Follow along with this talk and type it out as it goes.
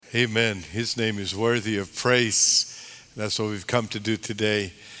Amen. His name is worthy of praise. That's what we've come to do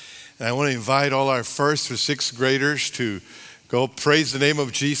today. And I want to invite all our first through sixth graders to go praise the name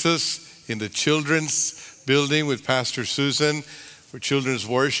of Jesus in the children's building with Pastor Susan for children's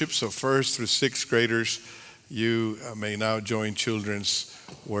worship. So first through sixth graders, you may now join children's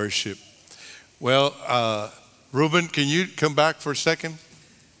worship. Well, Ruben, can you come back for a second?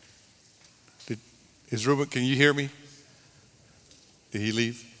 Ruben, can you hear me? Did he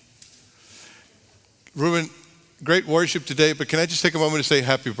leave? Ruben, great worship today, but can I just take a moment to say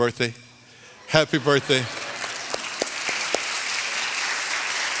happy birthday? Happy birthday. I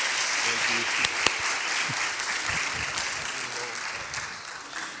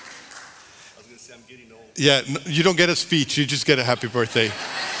was going to say I'm getting old. Yeah, you don't get a speech, you just get a happy birthday.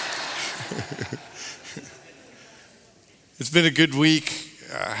 It's been a good week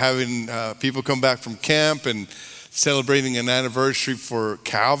having people come back from camp and celebrating an anniversary for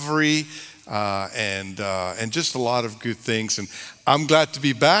Calvary. And just a lot of good things. And I'm glad to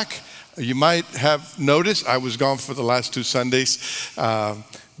be back. You might have noticed I was gone for the last 2 Sundays,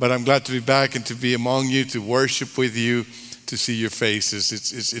 but I'm glad to be back and to be among you, to worship with you, to see your faces.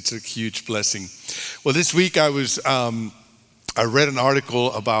 It's a huge blessing. Well, this week I read an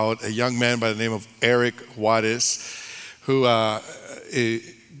article about a young man by the name of Eric Juarez, who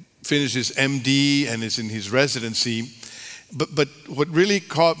finished his MD and is in his residency. But what really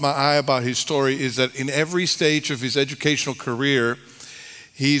caught my eye about his story is that in every stage of his educational career,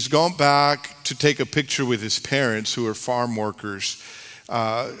 he's gone back to take a picture with his parents who are farm workers.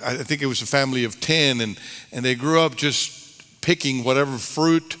 I think it was a family of 10, and they grew up just picking whatever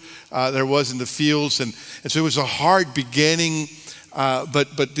fruit there was in the fields. And so it was a hard beginning,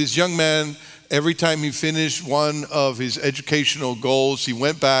 but this young man, every time he finished one of his educational goals, he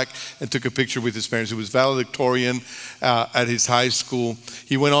went back and took a picture with his parents. He was valedictorian at his high school.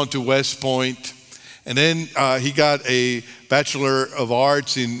 He went on to West Point, and then he got a Bachelor of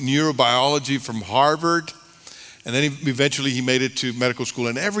Arts in neurobiology from Harvard. And then eventually he made it to medical school.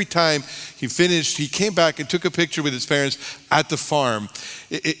 And every time he finished, he came back and took a picture with his parents at the farm.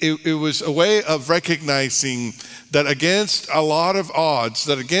 It was a way of recognizing that against a lot of odds,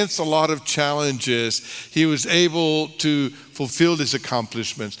 that against a lot of challenges, he was able to fulfill his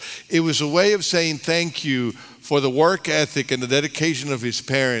accomplishments. It was a way of saying thank you for the work ethic and the dedication of his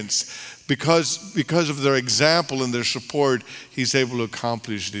parents. Because of their example and their support, he's able to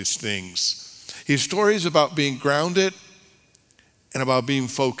accomplish these things. His story is about being grounded and about being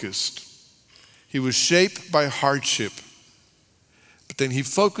focused. He was shaped by hardship, but then he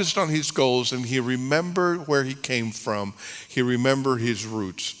focused on his goals and he remembered where he came from. He remembered his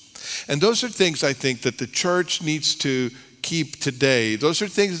roots. And those are things I think that the church needs to keep today. Those are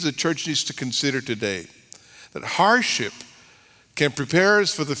things that the church needs to consider today. That hardship can prepare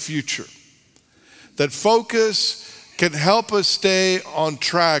us for the future. That focus can help us stay on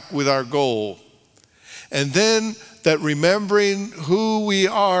track with our goal. And then that remembering who we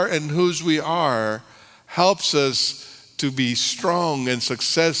are and whose we are helps us to be strong and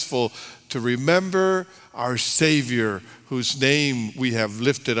successful, to remember our Savior, whose name we have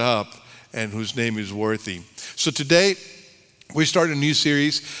lifted up and whose name is worthy. So today, we start a new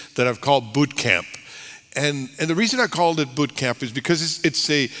series that I've called Boot Camp. And the reason I called it Boot Camp is because it's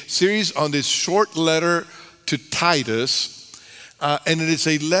a series on this short letter to Titus. And it is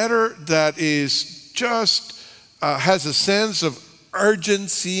a letter that is just has a sense of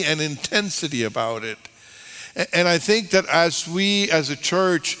urgency and intensity about it. And I think that as we as a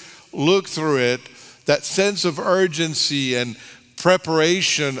church look through it, that sense of urgency and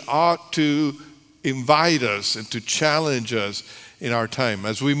preparation ought to invite us and to challenge us in our time.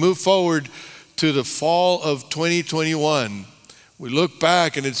 As we move forward to the fall of 2021, we look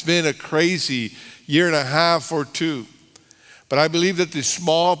back and it's been a crazy year and a half or two. But I believe that this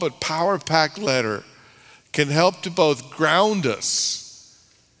small but power-packed letter can help to both ground us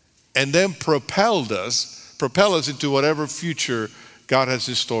and then propel us into whatever future God has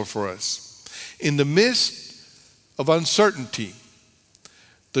in store for us. In the midst of uncertainty,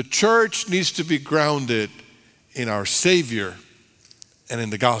 the church needs to be grounded in our Savior and in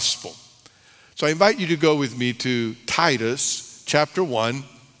the gospel. So I invite you to go with me to Titus chapter 1.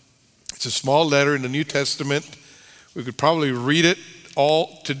 It's a small letter in the New Testament. We could probably read it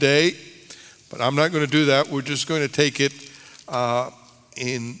all today, but I'm not going to do that. We're just going to take it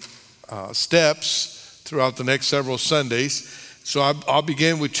in steps throughout the next several Sundays. So I'll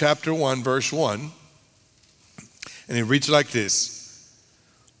begin with chapter 1, verse 1. And it reads like this.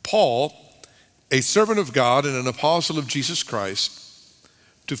 Paul, a servant of God and an apostle of Jesus Christ,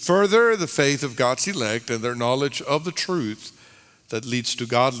 to further the faith of God's elect and their knowledge of the truth that leads to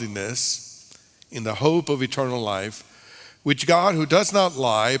godliness in the hope of eternal life, which God, who does not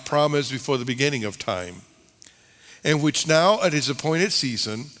lie, promised before the beginning of time, and which now at his appointed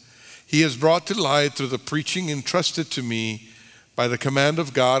season he has brought to light through the preaching entrusted to me by the command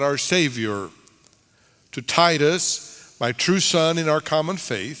of God our Savior, to Titus, my true son in our common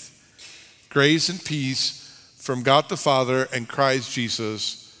faith, grace and peace from God the Father and Christ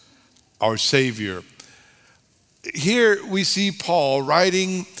Jesus our Savior. Here we see Paul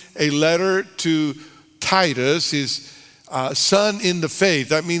writing a letter to Titus, his son in the faith.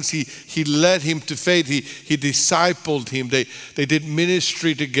 That means he led him to faith. He discipled him. They did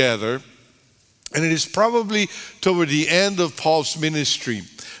ministry together. And it is probably toward the end of Paul's ministry.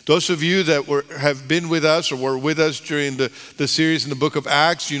 Those of you that have been with us or were with us during the series in the book of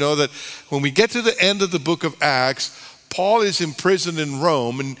Acts, you know that when we get to the end of the book of Acts, Paul is imprisoned in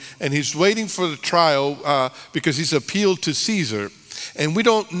Rome and he's waiting for the trial because he's appealed to Caesar. And we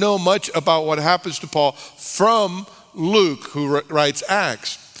don't know much about what happens to Paul from Luke, who writes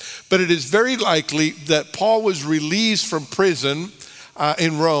Acts. But it is very likely that Paul was released from prison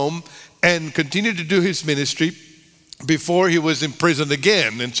in Rome and continued to do his ministry before he was imprisoned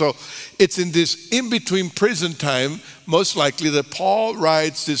again. And so it's in this in-between prison time, most likely, that Paul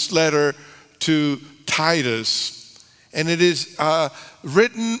writes this letter to Titus. And it is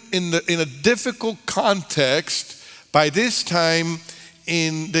written in a difficult context by this time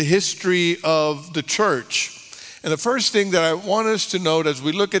in the history of the church. And the first thing that I want us to note as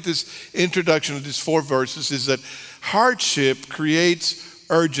we look at this introduction of these 4 verses is that hardship creates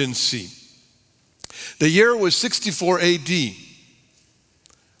urgency. The year was 64 AD.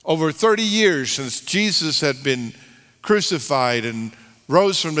 Over 30 years since Jesus had been crucified and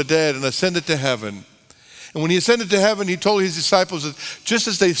rose from the dead and ascended to heaven. And when he ascended to heaven, he told his disciples that just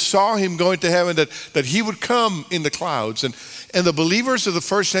as they saw him going to heaven, that he would come in the clouds. And the believers of the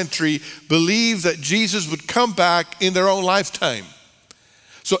first century believed that Jesus would come back in their own lifetime.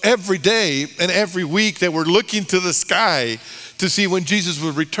 So every day and every week they were looking to the sky to see when Jesus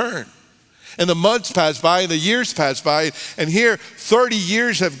would return. And the months passed by and the years passed by. And here 30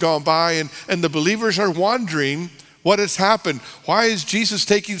 years have gone by and the believers are wondering what has happened. Why is Jesus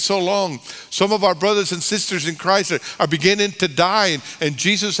taking so long? Some of our brothers and sisters in Christ are beginning to die and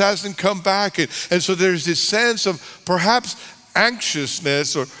Jesus hasn't come back. And so there's this sense of perhaps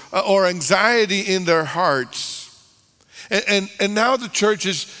anxiousness or anxiety in their hearts. And now the church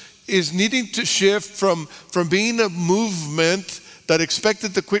is needing to shift from being a movement that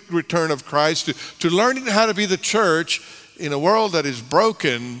expected the quick return of Christ to learning how to be the church in a world that is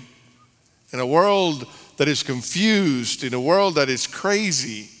broken, in a world that is confused, in a world that is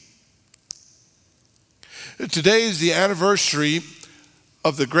crazy. Today is the anniversary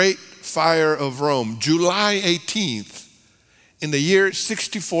of the Great Fire of Rome, July 18th, in the year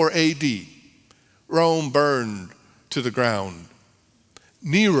 64 AD. Rome burned to the ground.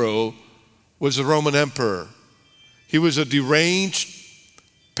 Nero was a Roman emperor. He was a deranged,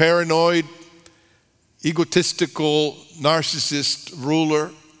 paranoid, egotistical, narcissist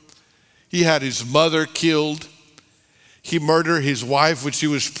ruler. He had his mother killed. He murdered his wife when she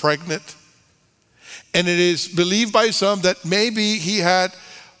was pregnant. And it is believed by some that maybe he had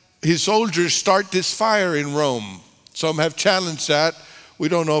his soldiers start this fire in Rome. Some have challenged that. We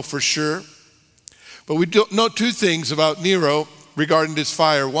don't know for sure. But we do know 2 things about Nero regarding this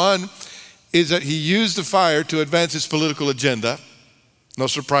fire. One is that he used the fire to advance his political agenda. No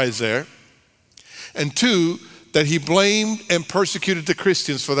surprise there. And 2, that he blamed and persecuted the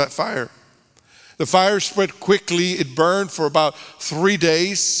Christians for that fire. The fire spread quickly. It burned for about 3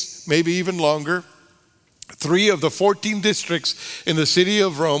 days, maybe even longer. 3 of the 14 districts in the city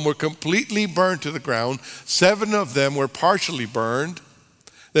of Rome were completely burned to the ground. 7 of them were partially burned.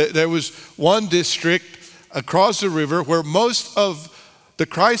 There was one district across the river where most of the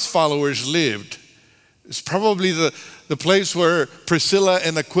Christ followers lived. It's probably the place where Priscilla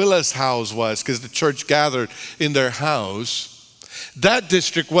and Aquila's house was, because the church gathered in their house. That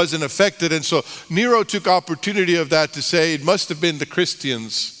district wasn't affected, and so Nero took opportunity of that to say it must have been the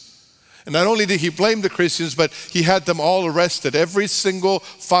Christians. And not only did he blame the Christians, but he had them all arrested. Every single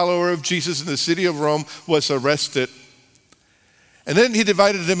follower of Jesus in the city of Rome was arrested. And then he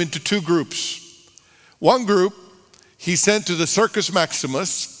divided them into 2 groups. One group he sent to the Circus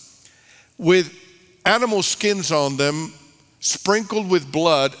Maximus with animal skins on them, sprinkled with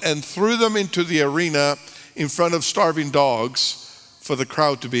blood, and threw them into the arena in front of starving dogs for the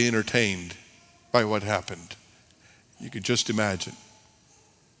crowd to be entertained by what happened. You could just imagine.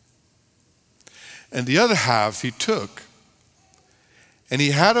 And the other half he took and he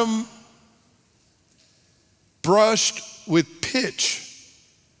had them brushed with pitch,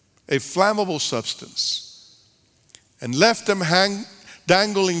 a flammable substance, and left them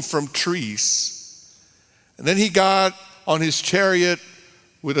dangling from trees. And then he got on his chariot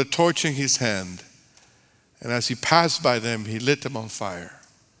with a torch in his hand. And as he passed by them, he lit them on fire.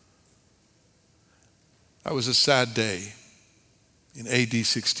 That was a sad day in AD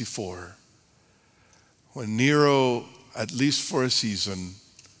 64 when Nero, at least for a season,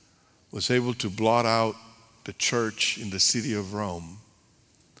 was able to blot out the church in the city of Rome.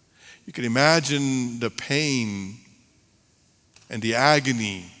 You can imagine the pain and the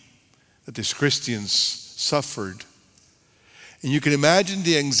agony that these Christians suffered. And you can imagine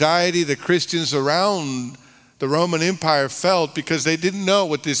the anxiety the Christians around the Roman Empire felt because they didn't know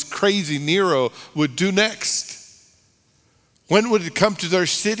what this crazy Nero would do next. When would it come to their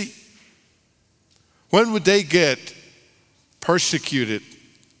city? When would they get persecuted?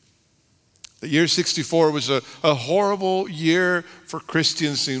 The year 64 was a horrible year for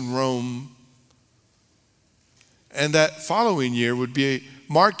Christians in Rome. And that following year would be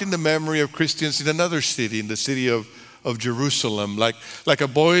marked in the memory of Christians in another city, in the city of Jerusalem, like a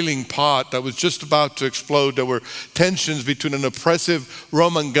boiling pot that was just about to explode. There were tensions between an oppressive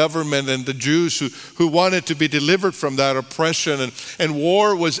Roman government and the Jews who wanted to be delivered from that oppression. And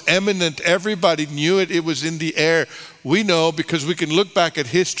war was imminent. Everybody knew it. It was in the air. We know, because we can look back at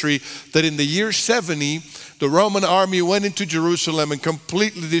history, that in the year 70, the Roman army went into Jerusalem and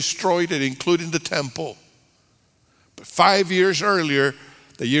completely destroyed it, including the temple. But 5 years earlier,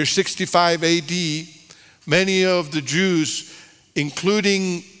 the year 65 AD, many of the Jews,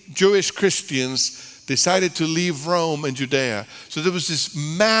 including Jewish Christians, decided to leave Rome and Judea. So there was this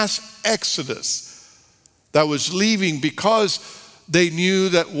mass exodus that was leaving because they knew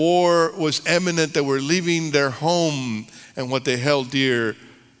that war was imminent. They were leaving their home and what they held dear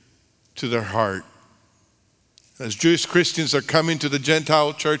to their heart. As Jewish Christians are coming to the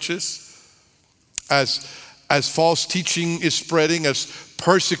Gentile churches, as false teaching is spreading, as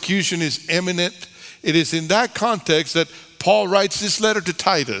persecution is imminent, it is in that context that Paul writes this letter to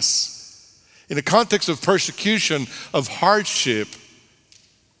Titus. In the context of persecution, of hardship,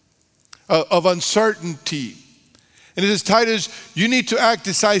 of uncertainty. And it says, Titus, you need to act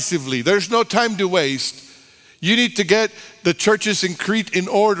decisively. There's no time to waste. You need to get the churches in Crete in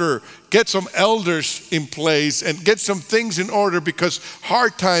order, get some elders in place, and get some things in order because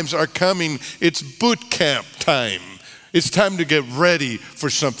hard times are coming. It's boot camp time. It's time to get ready for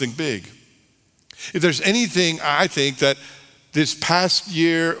something big. If there's anything I think that this past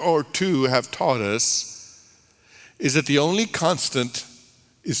year or two have taught us, is that the only constant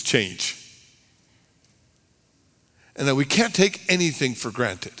is change. And that we can't take anything for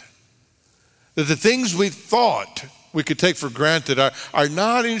granted. That the things we thought we could take for granted are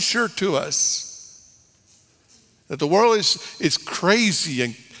not insured to us. That the world is crazy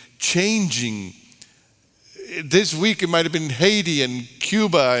and changing. This week it might have been Haiti and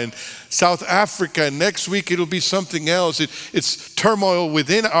Cuba and South Africa, and next week it'll be something else. It's turmoil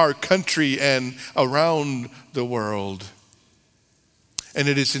within our country and around the world. And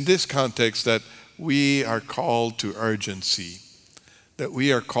it is in this context that we are called to urgency, that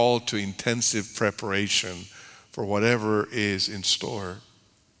we are called to intensive preparation for whatever is in store.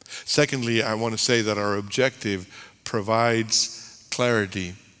 Secondly, I want to say that our objective provides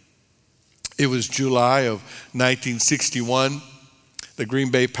clarity. It was July of 1961. The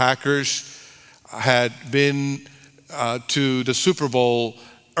Green Bay Packers had been to the Super Bowl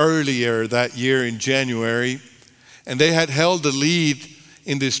earlier that year in January, and they had held the lead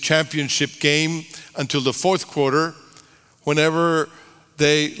in this championship game until the fourth quarter, whenever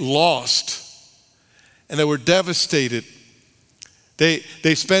they lost, and they were devastated.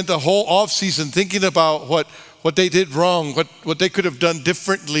 They spent the whole offseason thinking about what they did wrong, what they could have done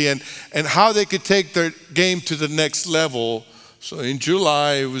differently, and how they could take their game to the next level. So in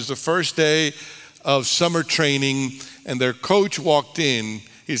July, it was the first day of summer training, and their coach walked in.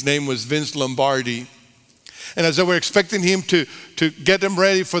 His name was Vince Lombardi. And as they were expecting him to get them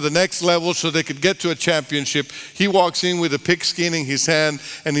ready for the next level so they could get to a championship, he walks in with a pigskin in his hand,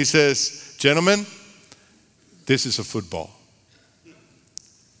 and he says, "Gentlemen, this is a football."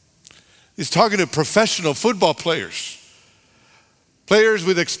 He's talking to professional football players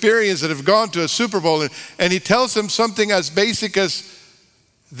with experience that have gone to a Super Bowl, and he tells them something as basic as,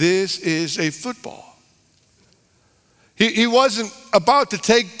 this is a football. He wasn't about to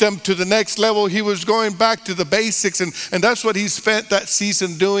take them to the next level. He was going back to the basics, and that's what he spent that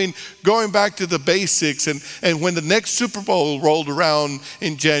season doing, going back to the basics. And when the next Super Bowl rolled around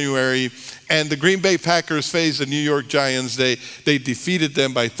in January and the Green Bay Packers faced the New York Giants, they defeated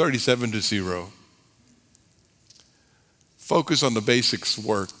them by 37-0. focus on the basics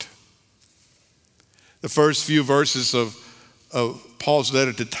worked. The first few verses of Paul's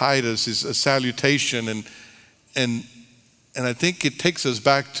letter to Titus is a salutation, and I think it takes us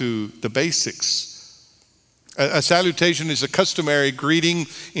back to the basics. A salutation is a customary greeting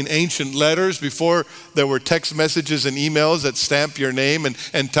in ancient letters. Before there were text messages and emails that stamp your name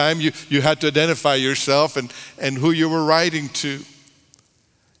and time, you had to identify yourself and who you were writing to.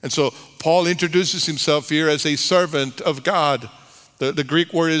 And so Paul introduces himself here as a servant of God. The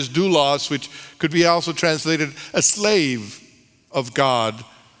Greek word is doulos, which could be also translated a slave of God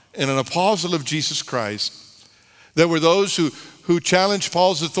and an apostle of Jesus Christ. There were those who challenged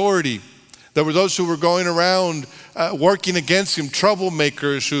Paul's authority. There were those who were going around working against him,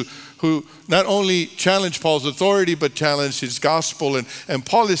 troublemakers who not only challenged Paul's authority, but challenged his gospel. And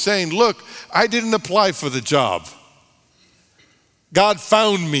Paul is saying, look, I didn't apply for the job. God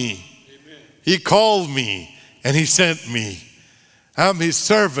found me. Amen. He called me and he sent me. I'm his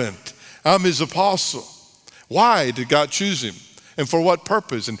servant. I'm his apostle. Why did God choose him? And for what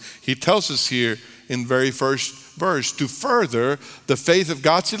purpose? And he tells us here in very first verse, to further the faith of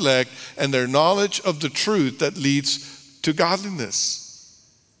God's elect and their knowledge of the truth that leads to godliness.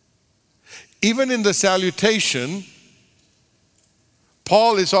 Even in the salutation,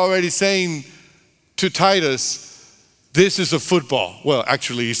 Paul is already saying to Titus, this is a football. Well,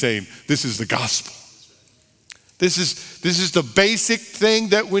 actually he's saying this is the gospel. This is the basic thing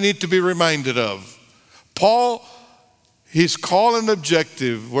that we need to be reminded of. Paul, his call and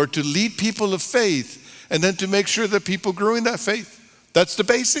objective were to lead people of faith and then to make sure that people grew in that faith. That's the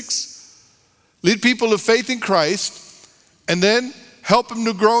basics. Lead people of faith in Christ and then help them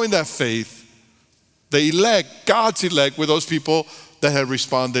to grow in that faith. The elect, God's elect, were those people that had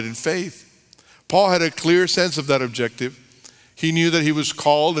responded in faith. Paul had a clear sense of that objective. He knew that he was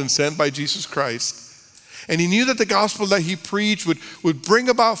called and sent by Jesus Christ. And he knew that the gospel that he preached would bring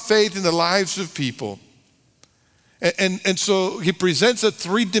about faith in the lives of people. And so he presents a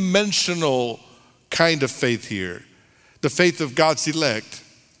three-dimensional kind of faith here. The faith of God's elect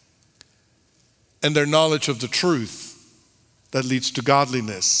and their knowledge of the truth that leads to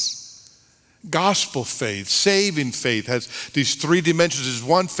godliness. Gospel faith, saving faith has these three dimensions. It's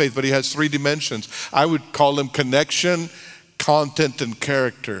one faith, but it has three dimensions. I would call them connection, content, and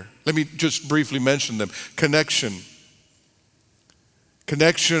character. Let me just briefly mention them. Connection.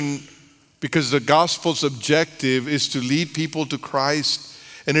 Connection, because the gospel's objective is to lead people to Christ.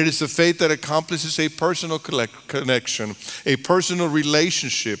 And it is a faith that accomplishes a personal connection, a personal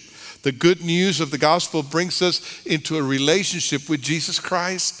relationship. The good news of the gospel brings us into a relationship with Jesus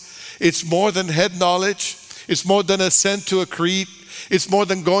Christ. It's more than head knowledge. It's more than assent to a creed. It's more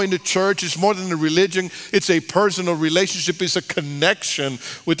than going to church. It's more than a religion. It's a personal relationship. It's a connection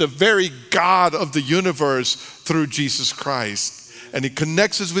with the very God of the universe through Jesus Christ. And it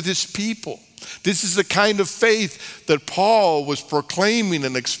connects us with his people. This is the kind of faith that Paul was proclaiming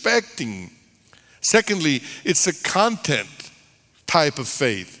and expecting. Secondly, it's a content type of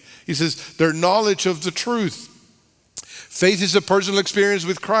faith. He says, their knowledge of the truth. Faith is a personal experience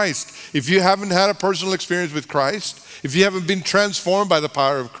with Christ. If you haven't had a personal experience with Christ, if you haven't been transformed by the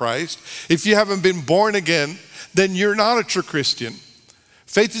power of Christ, if you haven't been born again, then you're not a true Christian.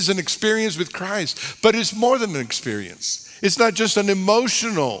 Faith is an experience with Christ, but it's more than an experience. It's not just an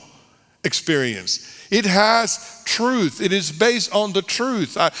emotional experience. It has truth. It is based on the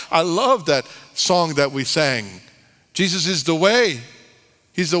truth. I love that song that we sang. Jesus is the way.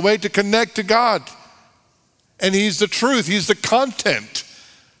 He's the way to connect to God. And he's the truth. He's the content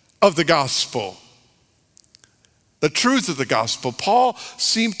of the gospel. The truth of the gospel. Paul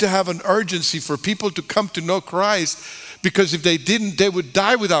seemed to have an urgency for people to come to know Christ, because if they didn't, they would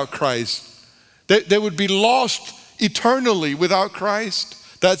die without Christ. They would be lost eternally without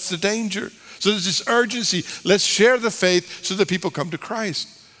Christ. That's the danger. So there's this urgency. Let's share the faith so that people come to Christ.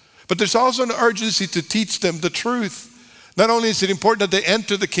 But there's also an urgency to teach them the truth. Not only is it important that they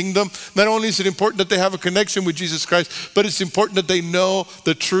enter the kingdom, not only is it important that they have a connection with Jesus Christ, but it's important that they know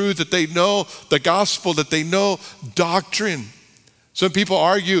the truth, that they know the gospel, that they know doctrine. Some people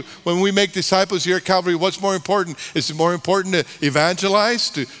argue, when we make disciples here at Calvary, what's more important? Is it more important to evangelize,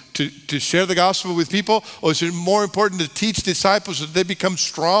 to share the gospel with people? Or is it more important to teach disciples so that they become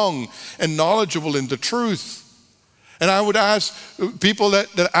strong and knowledgeable in the truth? And I would ask people that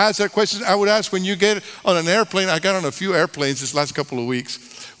ask that question, I would ask, when you get on an airplane, I got on a few airplanes this last couple of weeks.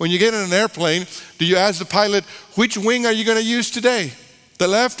 When you get in an airplane, do you ask the pilot, which wing are you going to use today? The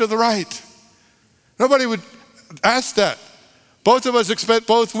left or the right? Nobody would ask that. Both of us expect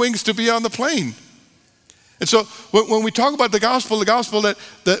both wings to be on the plane. And so when we talk about the gospel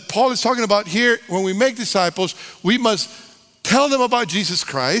that Paul is talking about here, when we make disciples, we must tell them about Jesus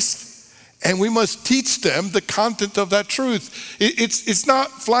Christ, and we must teach them the content of that truth. It's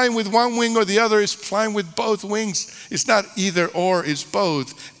not flying with one wing or the other, it's flying with both wings. It's not either or, it's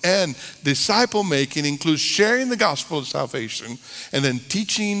both. And disciple making includes sharing the gospel of salvation and then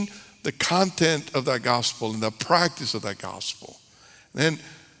teaching the content of that gospel and the practice of that gospel. And then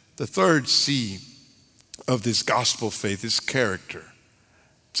the third C of this gospel faith is character.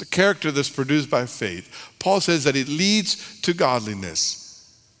 It's a character that's produced by faith. Paul says that it leads to godliness.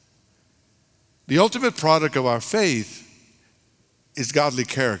 The ultimate product of our faith is godly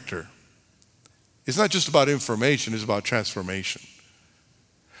character. It's not just about information, it's about transformation.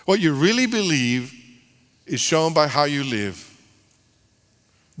 What you really believe is shown by how you live.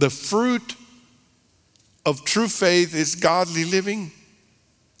 The fruit of true faith is godly living.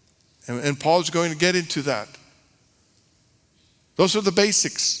 And Paul's going to get into that. Those are the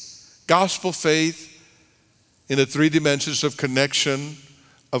basics. Gospel faith in the three dimensions of connection,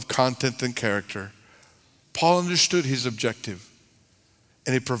 of content, and character. Paul understood his objective,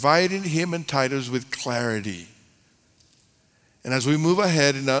 and it provided him and Titus with clarity. And as we move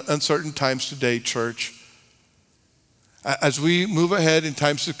ahead in uncertain times today, church, as we move ahead in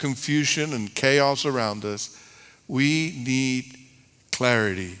times of confusion and chaos around us, we need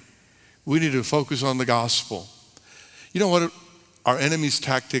clarity. We need to focus on the gospel. You know what our enemy's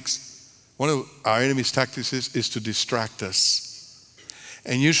tactics, one of our enemy's tactics is to distract us.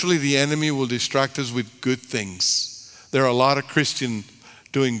 And usually the enemy will distract us with good things. There are a lot of Christians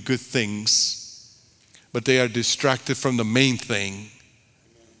doing good things, but they are distracted from the main thing.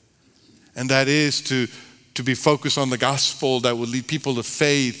 And that is to be focused on the gospel that will lead people to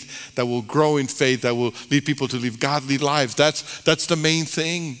faith, that will grow in faith, that will lead people to live godly lives. That's the main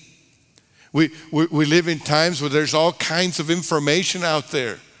thing. We live in times where there's all kinds of information out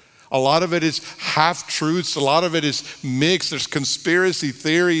there. A lot of it is half-truths. A lot of it is mixed. There's conspiracy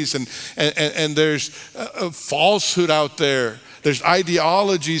theories and there's falsehood out there. There's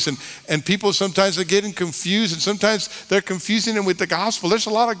ideologies and people sometimes are getting confused, and sometimes they're confusing them with the gospel. There's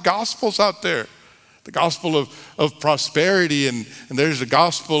a lot of gospels out there. The gospel of prosperity, and there's the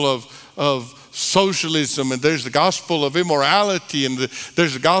gospel of socialism, and there's the gospel of immorality, and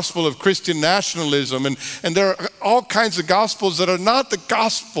there's the gospel of Christian nationalism, and there are all kinds of gospels that are not the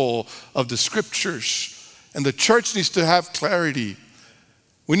gospel of the scriptures. And the church needs to have clarity.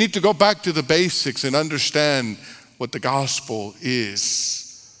 We need to go back to the basics and understand what the gospel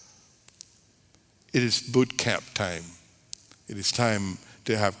is. It is boot camp time. It is time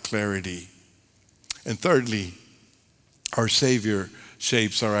to have clarity. And thirdly, our Savior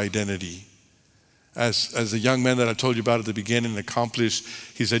shapes our identity. As the young man that I told you about at the beginning accomplished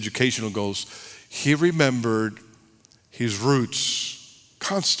his educational goals, he remembered his roots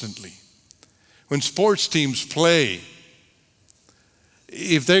constantly. When sports teams play,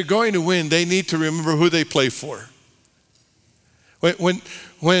 if they're going to win, they need to remember who they play for. When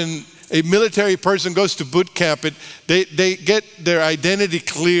a military person goes to boot camp, they get their identity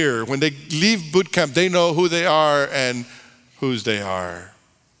clear. When they leave boot camp, they know who they are and whose they are.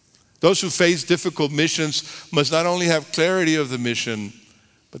 Those who face difficult missions must not only have clarity of the mission,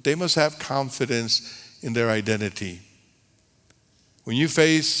 but they must have confidence in their identity. When you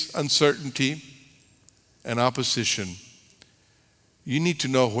face uncertainty and opposition, you need to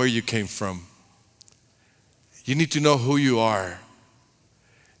know where you came from. You need to know who you are.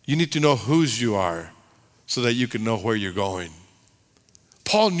 You need to know whose you are so that you can know where you're going.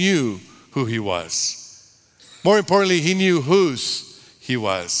 Paul knew who he was. More importantly, he knew whose he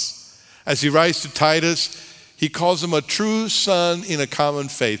was. As he writes to Titus, he calls him a true son in a common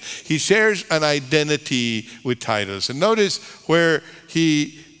faith. He shares an identity with Titus. And notice where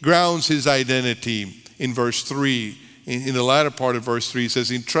he grounds his identity in verse 3. In the latter part of verse 3, he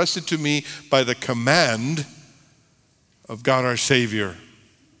says, entrusted to me by the command of God our Savior.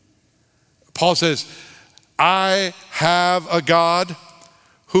 Paul says, I have a God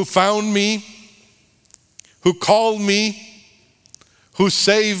who found me, who called me, who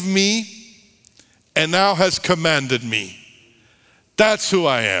saved me, and now has commanded me. That's who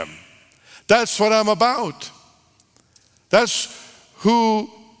I am. That's what I'm about. That's who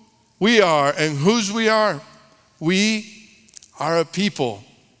we are and whose we are. We are a people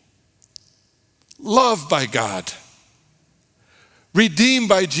loved by God, redeemed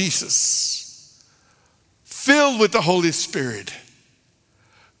by Jesus, filled with the Holy Spirit,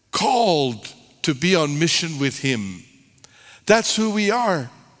 called to be on mission with Him. That's who we are.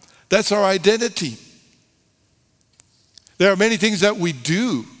 That's our identity. There are many things that we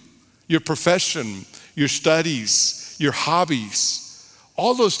do, your profession, your studies, your hobbies.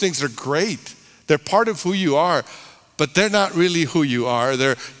 All those things are great. They're part of who you are. but they're not really who you are.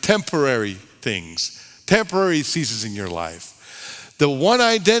 They're temporary things, temporary seasons in your life. The one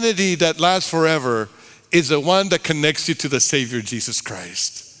identity that lasts forever is the one that connects you to the Savior, Jesus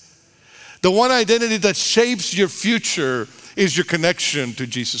Christ. The one identity that shapes your future is your connection to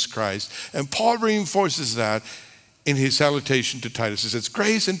Jesus Christ. And Paul reinforces that in his salutation to Titus. He says,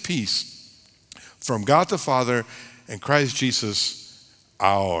 grace and peace from God the Father and Christ Jesus,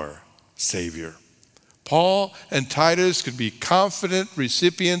 our Savior. Paul and Titus could be confident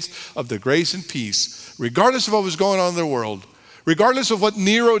recipients of the grace and peace, regardless of what was going on in their world, regardless of what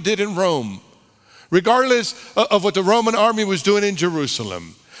Nero did in Rome, regardless of what the Roman army was doing in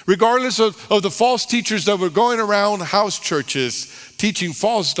Jerusalem, regardless of the false teachers that were going around house churches teaching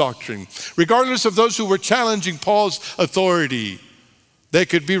false doctrine, regardless of those who were challenging Paul's authority, they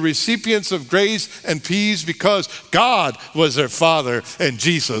could be recipients of grace and peace because God was their Father and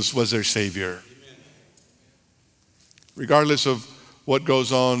Jesus was their Savior. Amen. Regardless of what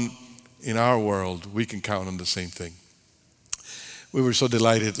goes on in our world, we can count on the same thing. We were so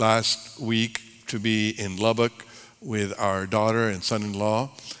delighted last week to be in Lubbock with our daughter and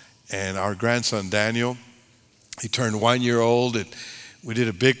son-in-law and our grandson Daniel. He turned 1 year old, and we did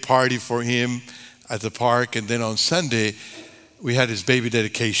a big party for him at the park. And then on Sunday, we had his baby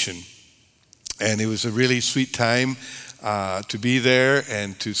dedication. And it was a really sweet time to be there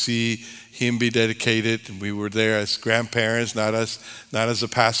and to see him be dedicated. And we were there as grandparents, not as a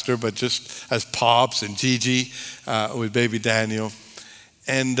pastor, but just as Pops and Gigi with baby Daniel.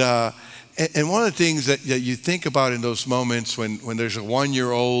 And one of the things that you think about in those moments when there's a 1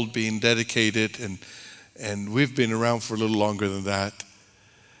 year old being dedicated, and we've been around for a little longer than that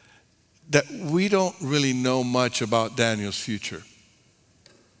we don't really know much about Daniel's future.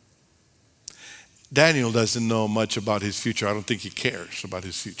 Daniel doesn't know much about his future. I don't think he cares about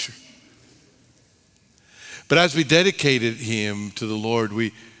his future. But as we dedicated him to the Lord,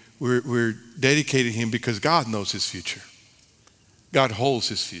 we're dedicating him because God knows his future. God holds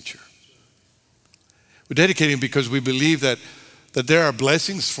his future. We're dedicating him because we believe that there are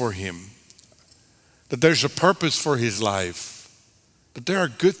blessings for him, that there's a purpose for his life, that there are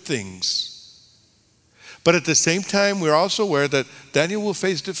good things. But at the same time, we're also aware that Daniel will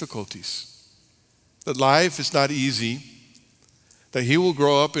face difficulties, that life is not easy, that he will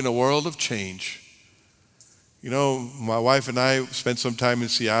grow up in a world of change. You know, my wife and I spent some time in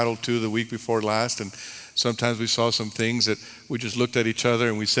Seattle too the week before last, and sometimes we saw some things that we just looked at each other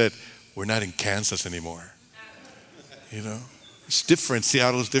and we said, we're not in Kansas anymore. You know, it's different.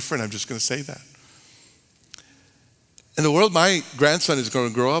 Seattle is different. I'm just going to say that. And the world my grandson is going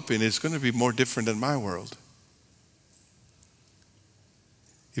to grow up in is going to be more different than my world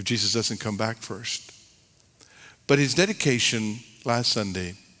if Jesus doesn't come back first. But his dedication last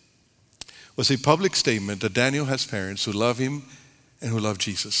Sunday was a public statement that Daniel has parents who love him and who love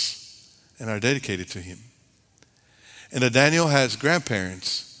Jesus and are dedicated to him. And that Daniel has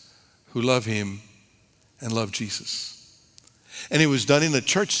grandparents who love him and love Jesus. And it was done in a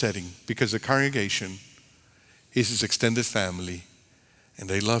church setting because the congregation is his extended family, and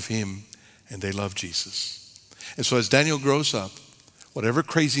they love him and they love Jesus. And so as Daniel grows up, whatever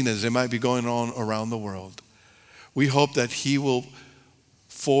craziness there might be going on around the world, we hope that he will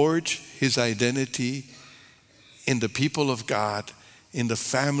forge his identity in the people of God, in the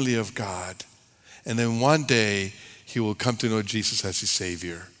family of God, and then one day he will come to know Jesus as his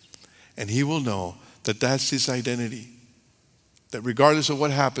Savior. And he will know that that's his identity, that regardless of what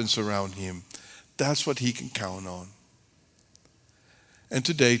happens around him, that's what he can count on. And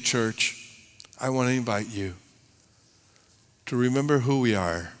today, church, I want to invite you to remember who we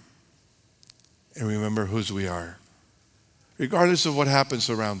are and remember whose we are. Regardless of what happens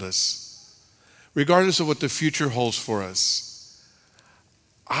around us, regardless of what the future holds for us,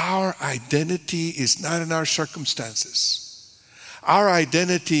 our identity is not in our circumstances. Our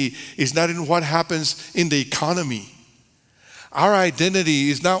identity is not in what happens in the economy. Our identity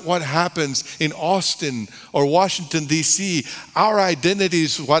is not what happens in Austin or Washington, D.C. Our identity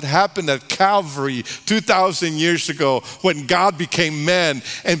is what happened at Calvary 2,000 years ago when God became man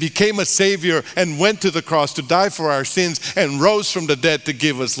and became a Savior and went to the cross to die for our sins and rose from the dead to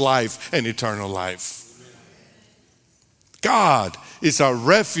give us life and eternal life. God is our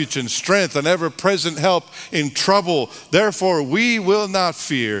refuge and strength and ever-present help in trouble. Therefore, we will not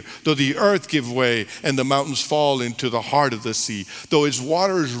fear, though the earth give way and the mountains fall into the heart of the sea, though its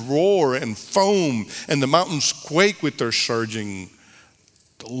waters roar and foam and the mountains quake with their surging.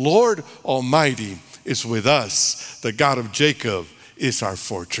 The Lord Almighty is with us. The God of Jacob is our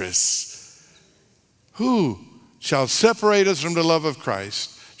fortress. Who shall separate us from the love of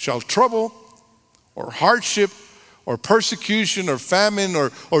Christ? Shall trouble or hardship or persecution or famine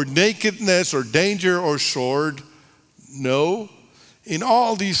or nakedness or danger or sword. No, in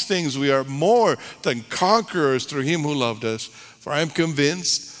all these things we are more than conquerors through him who loved us. For I am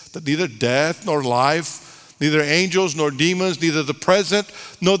convinced that neither death nor life, neither angels nor demons, neither the present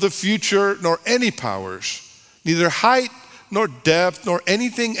nor the future, nor any powers, neither height nor depth nor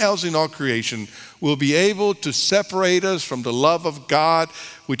anything else in all creation will be able to separate us from the love of God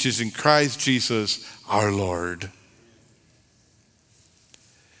which is in Christ Jesus our Lord.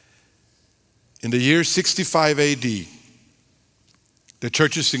 In the year 65 AD, the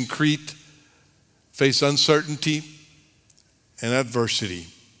churches in Crete faced uncertainty and adversity.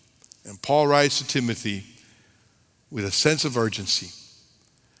 And Paul writes to Timothy with a sense of urgency: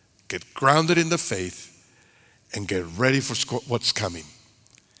 get grounded in the faith and get ready for what's coming.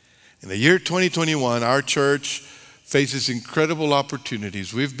 In the year 2021, our church faces incredible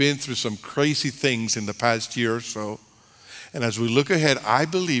opportunities. We've been through some crazy things in the past year or so. And as we look ahead, I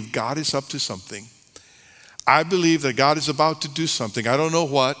believe God is up to something. I believe that God is about to do something. I don't know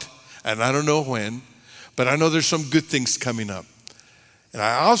what, and I don't know when, but I know there's some good things coming up. And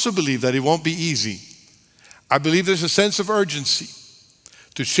I also believe that it won't be easy. I believe there's a sense of urgency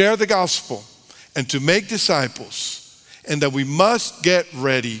to share the gospel and to make disciples, and that we must get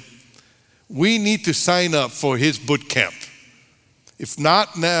ready. We need to sign up for his boot camp. If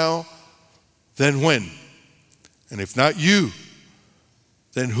not now, then when? And if not you,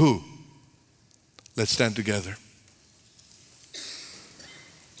 then who? Let's stand together.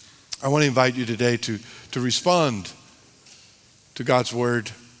 I want to invite you today to respond to God's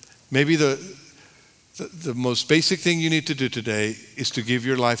word. Maybe the most basic thing you need to do today is to give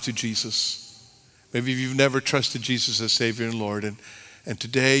your life to Jesus. Maybe you've never trusted Jesus as Savior and Lord, and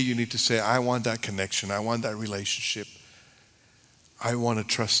today you need to say, I want that connection. I want that relationship. I want to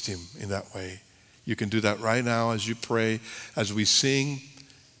trust him in that way. You can do that right now as you pray, as we sing.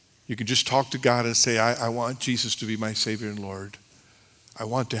 You can just talk to God and say, I want Jesus to be my Savior and Lord. I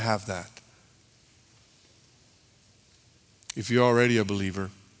want to have that. If you're already a believer,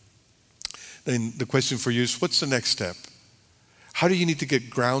 then the question for you is, what's the next step? How do you need to get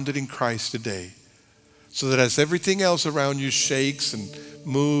grounded in Christ today, so that as everything else around you shakes and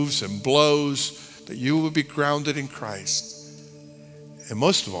moves and blows, that you will be grounded in Christ? And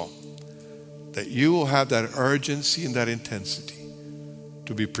most of all, that you will have that urgency and that intensity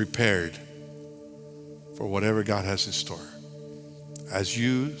to be prepared for whatever God has in store. As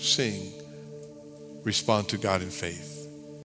you sing, respond to God in faith.